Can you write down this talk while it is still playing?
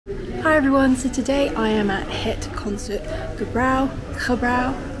Hi everyone, so today I am at Het Concertgebouw.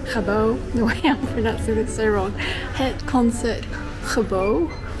 No way, I'm pronouncing this so wrong. Het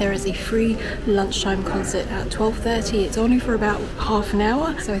Concertgebouw. There is a free lunchtime concert at 12:30. It's only for about half an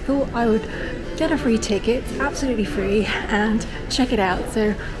hour, so I thought I would get a free ticket, absolutely free, and check it out.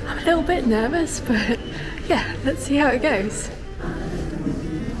 So I'm a little bit nervous, but yeah, let's see how it goes.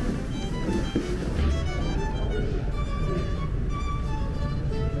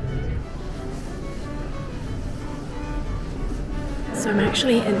 So I'm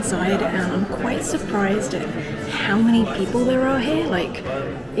actually inside and I'm quite surprised at how many people there are here. Like,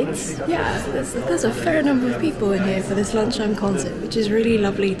 there's a fair number of people in here for this lunchtime concert, which is really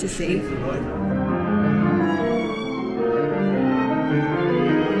lovely to see.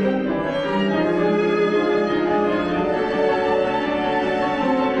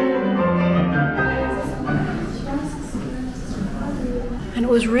 And it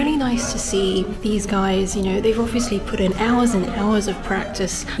was really nice to see these guys, you know, they've obviously put in hours and hours of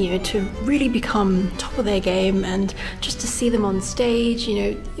practice, you know, to really become top of their game, and just to see them on stage,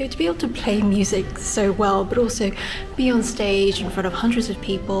 you know, to be able to play music so well, but also be on stage in front of hundreds of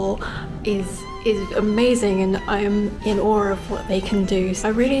people is amazing, and I'm in awe of what they can do. So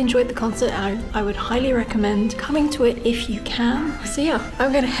I really enjoyed the concert. I would highly recommend coming to it if you can. So yeah,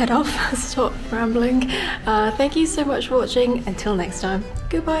 I'm gonna head off, stop rambling. Thank you so much for watching. Until next time,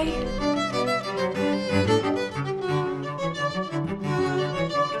 goodbye.